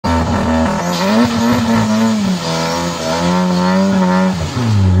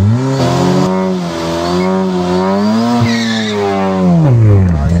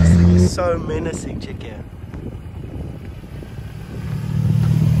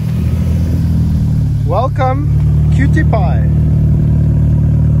Welcome, Cutie Pie,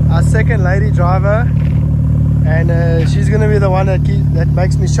 our second lady driver, and she's gonna be the one that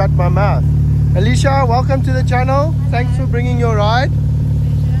makes me shut my mouth. Alisha, welcome to the channel. Hello. Thanks for bringing your ride.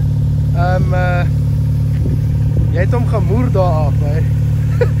 Jy het hom gemoer daar af, hey.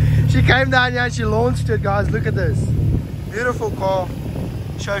 She came down here and she launched it, guys. Look at this beautiful car.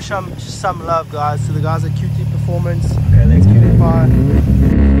 Show some love, guys, to the guys at QT Performance. Okay, let's Cutie Pie.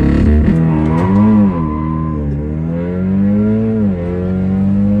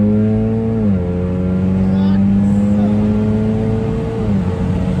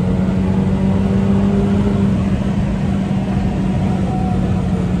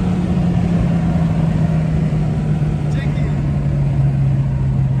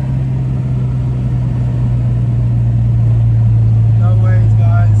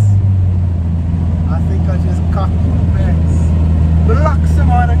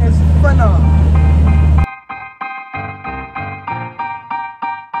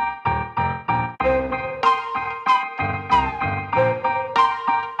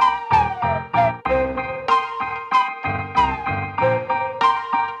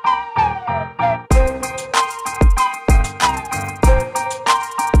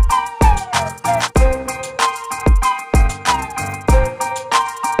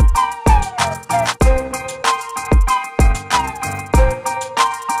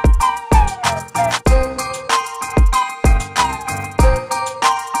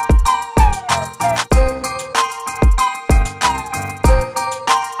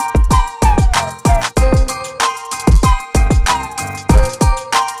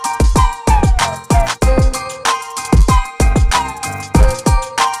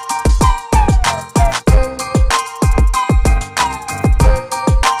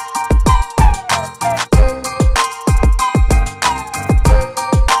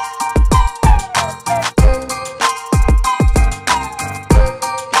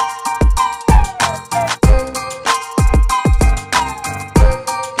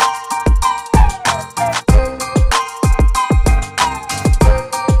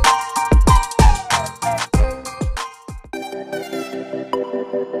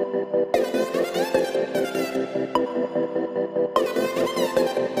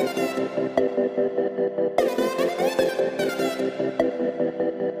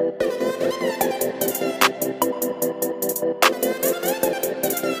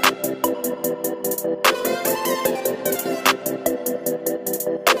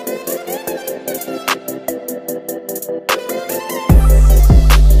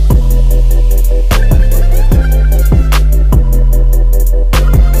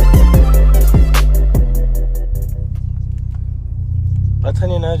 Wat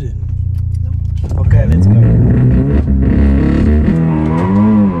gaan jy nou doen? Okay, let's go.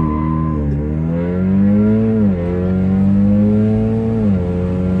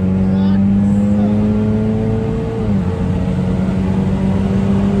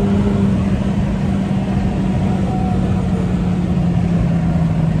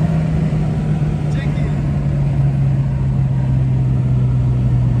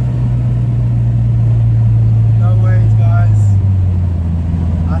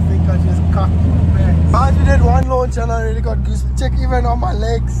 And I really got goose. Check even on my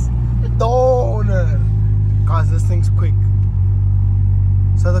legs. Donor. Guys, this thing's quick.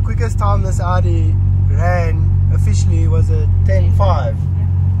 So the quickest time this Audi ran officially was a 10.5.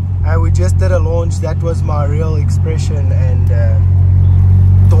 And we just did a launch. That was my real expression. And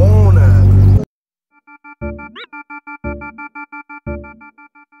donor.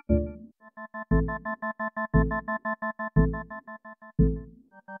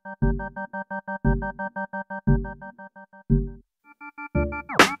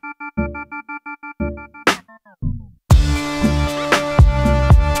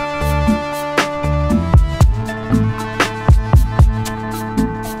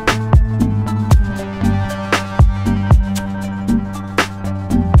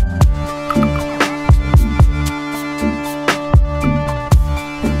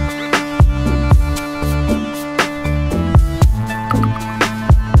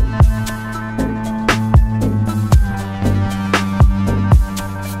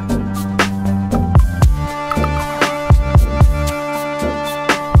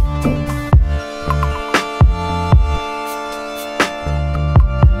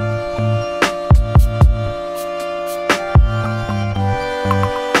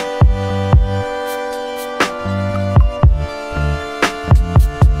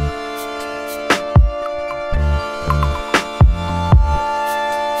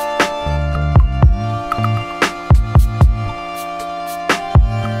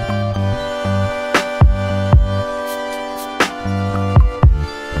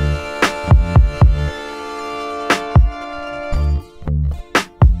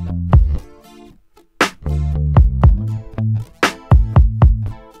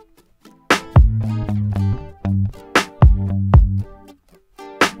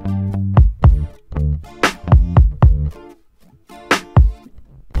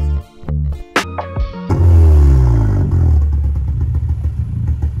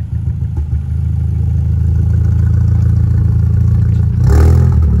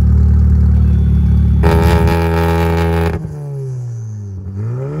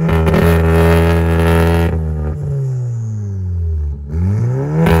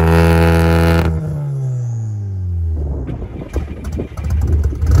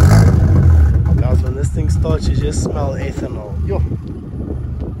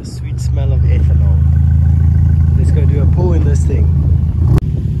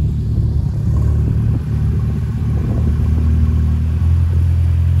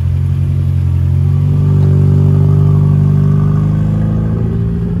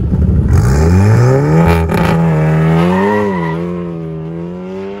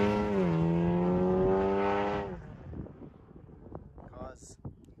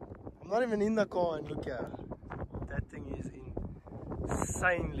 even in the car and look here. That thing is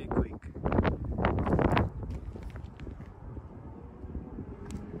insanely quick.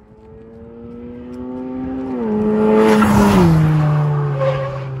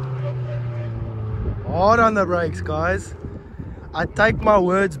 Hard on the brakes, guys. I take my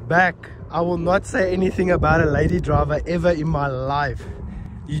words back. I will not say anything about a lady driver ever in my life.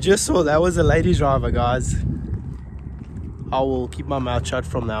 You just saw that was a lady driver, guys. I will keep my mouth shut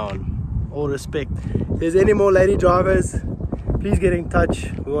from now on. All respect. If there's any more lady drivers, please get in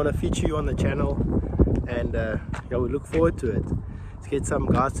touch. We want to feature you on the channel, and yeah, we look forward to it. Let's get some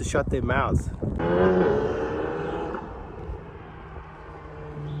guys to shut their mouths.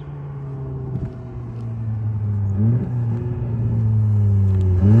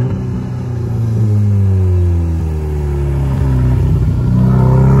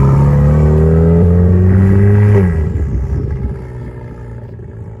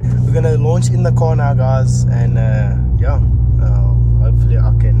 Launch in the car now, guys, and yeah, hopefully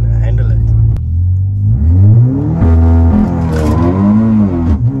I can handle it.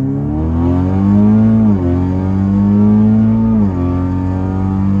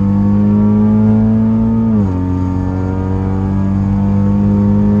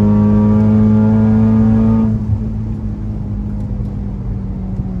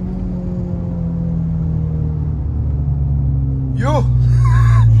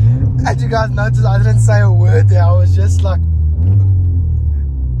 As you guys noticed, I didn't say a word there. I was just like,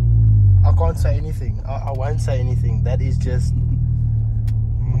 I can't say anything. I won't say anything. That is just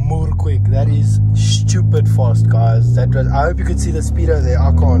more quick. That is stupid fast, guys. That was, I hope you could see the speedo there.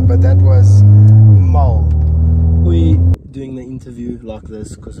 I can't, but that was mull. We doing the interview like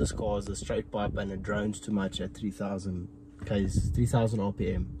this because this car is a straight pipe and it drones too much at 3000 k's, 3000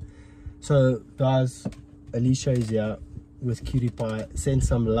 RPM. So guys, Alisha is here with Cutie Pie. Send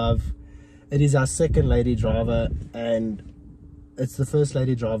some love. It is our second lady driver, and it's the first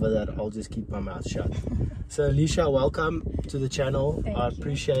lady driver that I'll just keep my mouth shut. So Alisha, welcome to the channel. I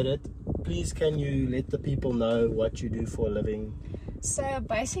appreciate it. Please, can you let the people know what you do for a living? So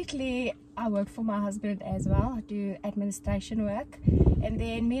basically, I work for my husband as well. I do administration work, and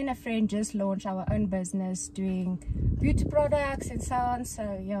then me and a friend just launched our own business doing beauty products and so on.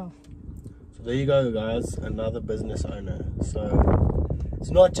 So yeah. So there you go, guys, another business owner. So it's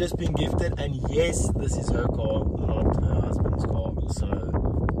not just been gifted, and yes, this is her car, not her husband's car. So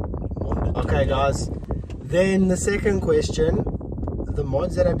okay, guys, then the second question, the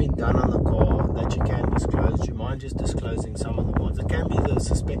mods that have been done on the car that you can disclose, do you mind just disclosing some of the mods? It can be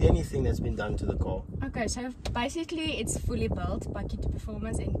anything that's been done to the car. Okay, so basically it's fully built by Cutie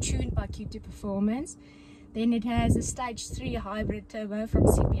Performance and tuned by Cutie Performance. Then it has a stage 3 hybrid turbo from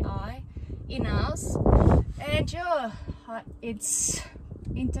CPI in-house, and yeah, it's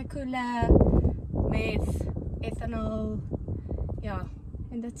intercooler, meth, ethanol, yeah,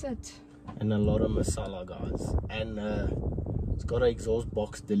 and that's it. And a lot of masala, guys, and it's got an exhaust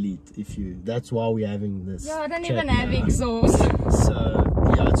box delete. If you, that's why we're having this. Yeah, I don't even have exhaust. So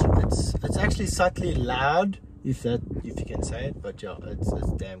yeah, it's actually subtly loud, if you can say it, but yeah, it's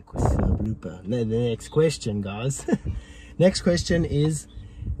damn quick. Blooper. The next question, guys. Next question is,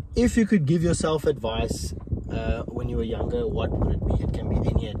 if you could give yourself advice when you were younger, what would it be? It can be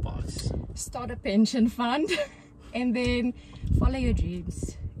any advice. Start a pension fund and then follow your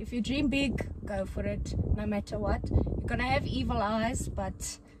dreams. If you dream big, go for it, no matter what. You're gonna have evil eyes,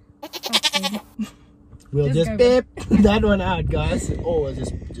 but we'll just beep that one out, guys. Or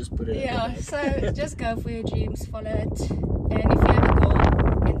just put it yeah, so just go for your dreams, follow it. And if you have a goal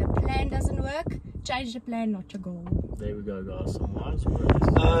and the plan doesn't work, change the plan, not your goal. There we go, guys. Some wise words.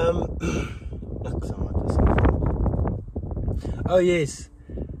 Oh yes,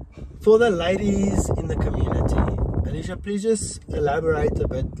 for the ladies in the community, Alisha, please just elaborate a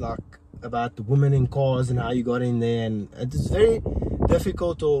bit about the women in cars and how you got in there. And it's very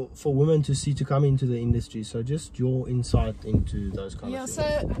difficult for women to come into the industry, so just your insight into those kind of things.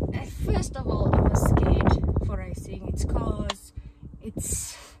 So first of all, I was scared for racing. It's cars,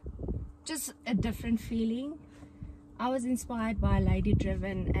 it's just a different feeling. I was inspired by lady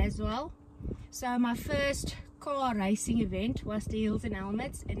driven as well. So my first car racing event was the Hills and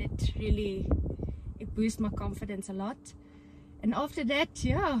Helmets, and it boosted my confidence a lot. And after that,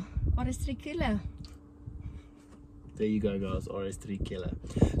 yeah, RS3 killer. There you go, guys, RS3 killer.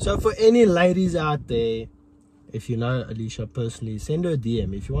 So for any ladies out there, if you know Alisha personally, send her a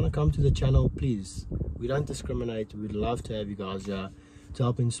DM. If you want to come to the channel, please. We don't discriminate. We'd love to have you guys here to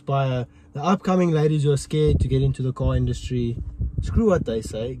help inspire the upcoming ladies who are scared to get into the car industry. Screw what they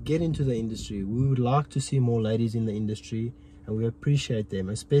say, get into the industry. We would like to see more ladies in the industry, and we appreciate them,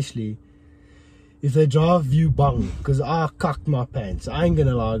 especially if they drive you bung, because I cucked my pants. I ain't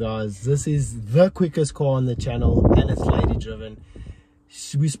gonna lie, guys. This is the quickest car on the channel, and it's lady driven.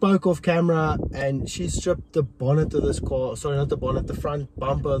 We spoke off camera, and she stripped the bonnet of this car. Sorry, not the bonnet, the front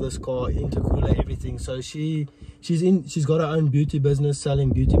bumper of this car, intercooler, everything. So she's got her own beauty business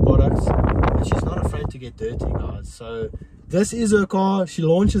selling beauty products, and she's not afraid to get dirty, guys. So this is her car. She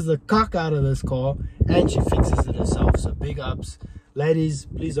launches the cuck out of this car, and she fixes it herself. So big ups, ladies.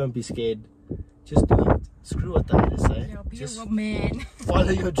 Please don't be scared. Just do it. Screw what the haters say. Yeah, be Just a man.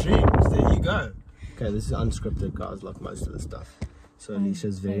 follow your dreams. There you go. Okay, this is unscripted, guys, like most of the stuff. So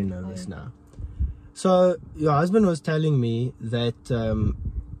Alisha's very nervous now. So your husband was telling me that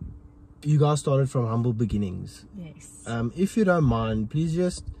you guys started from humble beginnings. Yes. If you don't mind, please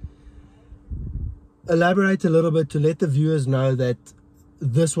just elaborate a little bit to let the viewers know that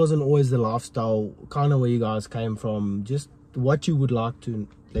this wasn't always the lifestyle, kind of where you guys came from. Just what you would like to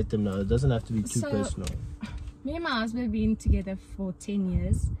let them know. It doesn't have to be too personal. Me and my husband have been together for 10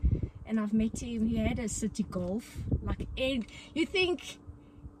 years, and I've met him. He had a city golf, like, and you think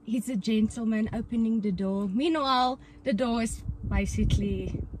he's a gentleman opening the door. Meanwhile, the door is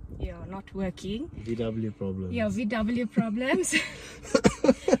basically, not working. VW problems. Yeah, VW problems.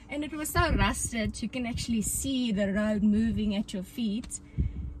 And it was so rusted, you can actually see the road moving at your feet.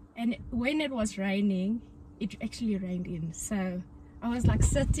 And when it was raining, it actually rained in. So I was like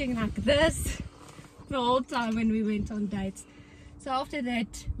sitting like this the whole time when we went on dates. So after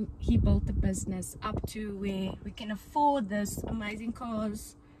that, he built the business up to where we can afford this amazing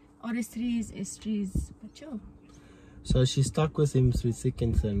cars, RS3s, S3s, but sure. So she stuck with him through thick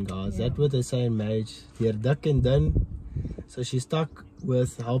and thin, guys. That's what they say in marriage. They're dik and dun. So she stuck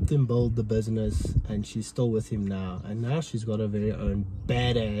with, helped him build the business, and she's still with him now. And now she's got her very own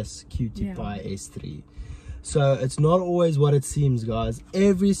badass cutie pie S3. So it's not always what it seems, guys.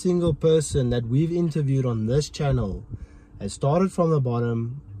 Every single person that we've interviewed on this channel has started from the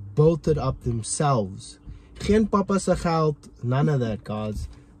bottom, built it up themselves. Geen papa se geld, none of that, guys.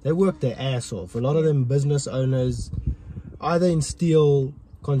 They work their ass off. A lot of them business owners, either in steel,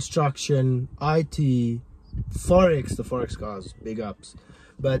 construction, IT, Forex. The Forex guys, big ups.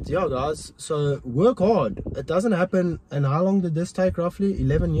 But yeah, guys, so work hard. It doesn't happen. And how long did this take roughly?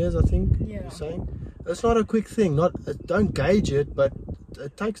 11 years, I think. Yeah. You're saying? It's not a quick thing. Don't gauge it, but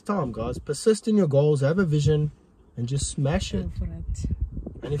it takes time, guys. Persist in your goals, have a vision, and just smash it. Go for it.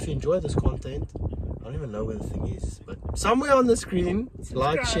 And if you enjoy this content, I don't even know where the thing is, but somewhere on the screen,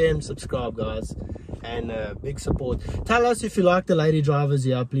 like, share, and subscribe, guys. And big support. Tell us if you like the lady drivers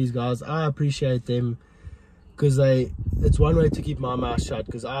here, please, guys. I appreciate them, because it's one way to keep my mouth shut,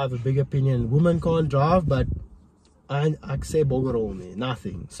 because I have a big opinion. Women can't drive, but I say bogger all me,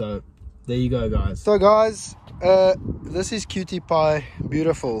 nothing. So there you go, guys. So guys, this is Cutie Pie,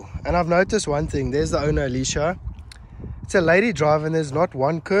 beautiful. And I've noticed one thing. There's the owner, Alisha. It's a lady drive, and there's not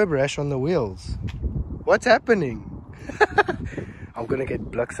one curb rash on the wheels. What's happening? I'm gonna get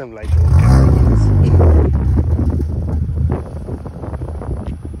bliksem later.